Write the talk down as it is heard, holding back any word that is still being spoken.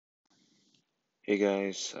Hey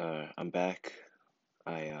guys, I'm back.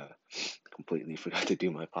 I completely forgot to do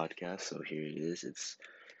my podcast, so here it is. It's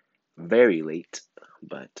very late,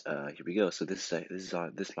 but here we go. So this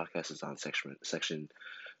podcast is on section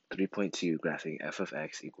 3.2, graphing f of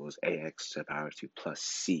x equals ax to the power of 2 plus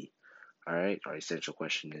c. All right, our essential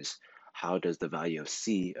question is how does the value of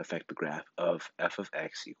c affect the graph of f of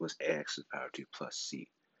x equals ax to the power of 2 plus c?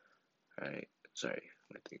 All right, sorry,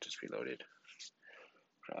 my thing just reloaded.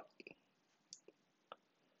 Crap.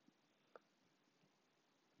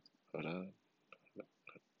 Hold on.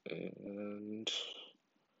 And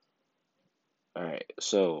All right,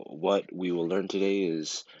 so what we will learn today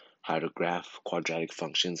is how to graph quadratic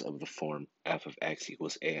functions of the form f of x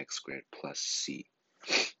equals ax squared plus c.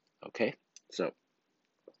 Okay, so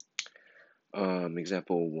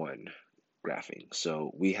example one, graphing.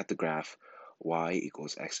 So we have to graph y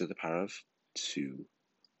equals x to the power of 2.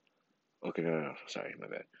 Okay, no, sorry, my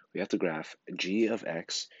bad. We have to graph g of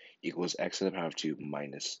x equals x to the power of 2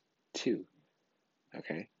 minus 2.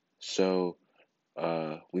 Okay, so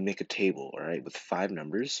we make a table, all right, with 5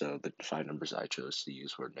 numbers. So the 5 numbers I chose to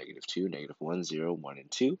use were -2, -1, 0, 1,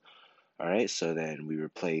 and 2. All right, so then we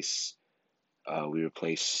replace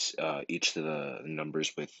each of the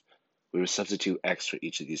numbers with we would substitute x for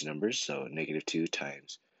each of these numbers. So -2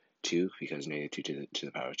 times 2, because -2 to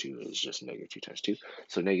the power of 2 is just -2 times 2.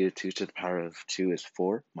 So -2 to the power of 2 is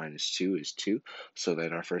 4, minus 2 is 2. So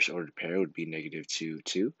then our first ordered pair would be -2,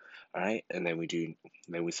 2. All right, and then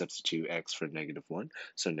we substitute x for -1.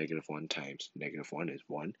 So -1 times -1 is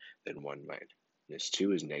 1, then 1 minus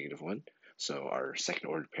 2 is -1. So our second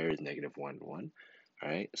ordered pair is -1, 1. All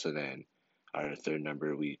right, so then our third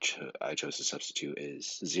number I chose to substitute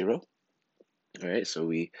is 0. All right, so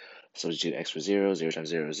we substitute x for 0, 0 times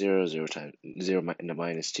 0 is 0, 0 times 0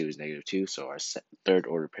 minus 2 is -2, so our third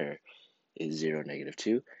order pair is 0,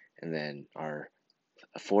 -2, and then our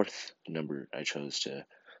fourth number I chose to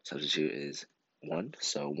substitute is 1,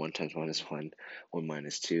 so 1 times 1 is 1, 1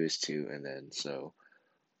 minus 2 is 2, and then so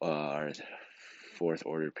our fourth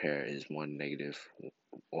order pair is 1,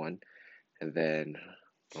 -1, and then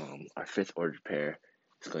our fifth ordered pair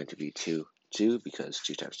is going to be 2, 2, because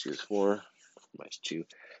 2 times 2 is 4, minus 2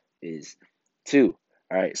 is 2.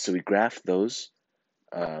 All right, so we graph those.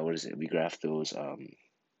 What is it? We graph those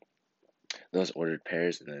ordered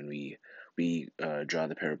pairs, and then we draw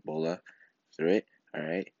the parabola through it. All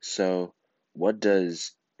right. So what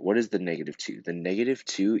is the -2? The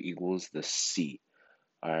 -2 equals the c.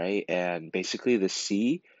 All right, and basically the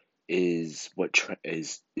c is what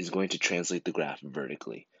is going to translate the graph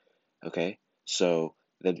vertically. Okay, so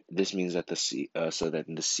then this means that the c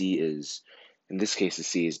is, in this case, the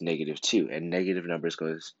c is -2, and negative numbers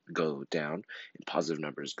go down, and positive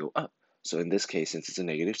numbers go up. So in this case, since it's a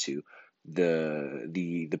 -2,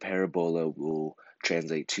 the parabola will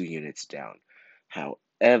translate 2 units down.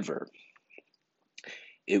 However,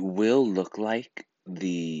 it will look like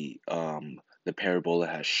the parabola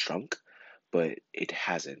has shrunk, but it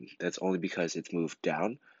hasn't. That's only because it's moved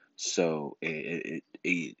down. So it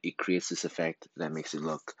creates this effect that makes it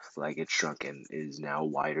look like it's shrunk and is now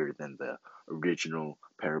wider than the original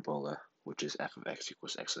parabola, which is f of x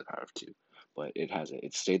equals x to the power of 2. But it hasn't.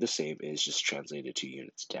 It stayed the same. It's just translated 2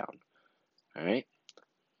 units down. All right.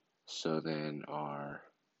 So then our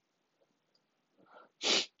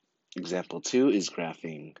example 2 is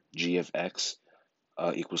graphing g of x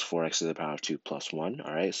equals 4x to the power of 2 plus 1.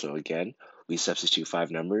 All right, so again, we substitute 5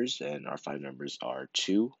 numbers, and our 5 numbers are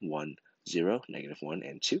 2, 1, 0, -1,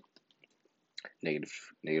 and 2.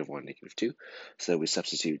 -1, -2. So we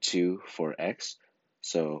substitute 2 for x.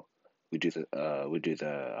 So we do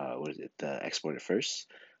the exponent first.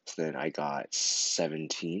 So then I got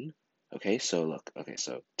 17. Okay, so look, okay,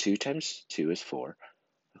 so 2 times 2 is 4,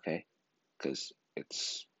 okay, because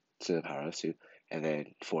it's to the power of 2, and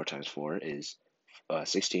then 4 times 4 is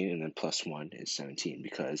 16, and then plus 1 is 17,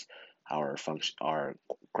 because our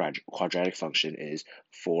quadratic function is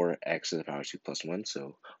 4x to the power of 2 plus 1.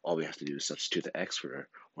 So all we have to do is substitute the x for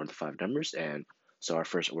one of the 5 numbers, and so our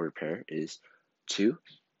first order pair is 2,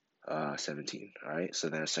 17. All right, so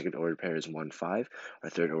then our second order pair is 1, 5. Our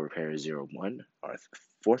third order pair is 0, 1. Our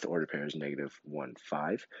fourth order pair is -1,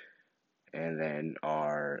 5. And then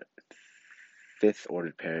our fifth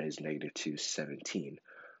ordered pair is -2, 17.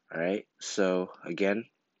 All right, so again,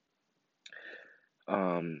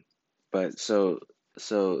 um, but so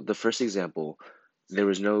the first example, there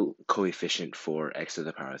was no coefficient for x to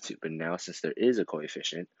the power of 2, but now since there is a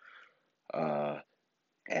coefficient, uh,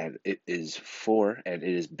 and it is 4, and it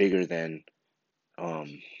is bigger than,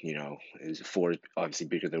 is 4 obviously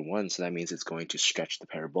bigger than 1, so that means it's going to stretch the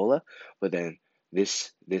parabola, but then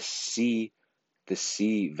this c the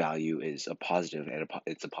c value is a positive and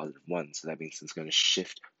it's a positive 1, so that means it's going to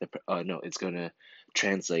shift no, it's going to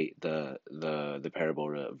translate the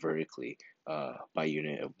parabola vertically by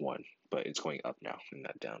unit of 1, but it's going up now and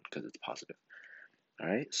not down because it's positive. All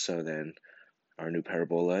right, so then our new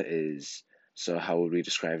parabola is, so how would we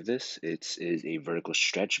describe this? It is a vertical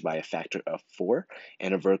stretch by a factor of 4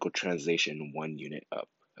 and a vertical translation 1 unit up.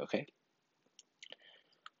 Okay.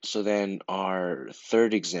 So then our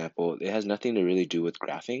third example, it has nothing to really do with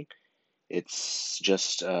graphing. It's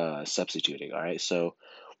just substituting. All right. So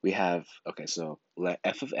we have, okay, so let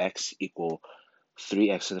f of x equal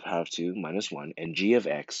 3x to the power of 2 minus 1, and g of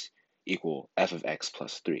x equal f of x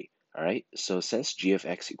plus 3. All right, so since g of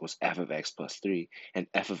x equals f of x plus 3, and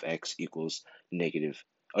f of x equals negative,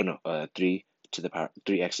 3x to the power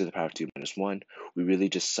of 2 minus 1, we really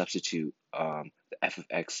just substitute the f of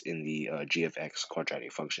x in the g of x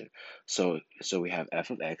quadratic function. So we have f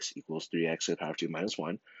of x equals 3x to the power of 2 minus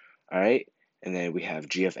 1, all right, and then we have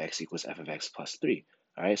g of x equals f of x plus 3.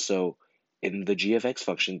 All right, so in the g of x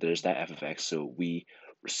function, there's that f of x, so we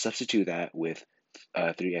substitute that with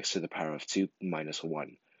 3x to the power of 2 minus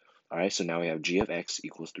 1. All right, so now we have g of x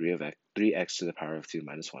equals 3x to the power of 2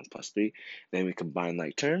 minus 1 plus 3. Then we combine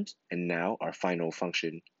like terms, and now our final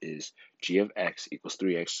function is g of x equals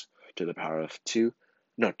 3x to the power of 2,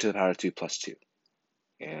 no, to the power of 2 plus 2.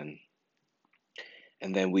 And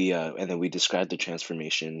and then we describe the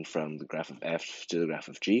transformation from the graph of f to the graph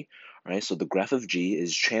of g. All right, so the graph of g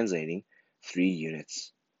is translating 3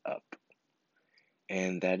 units up.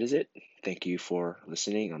 And that is it. Thank you for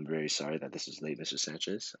listening. I'm very sorry that this is late, Mr.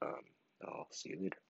 Sanchez. I'll see you later.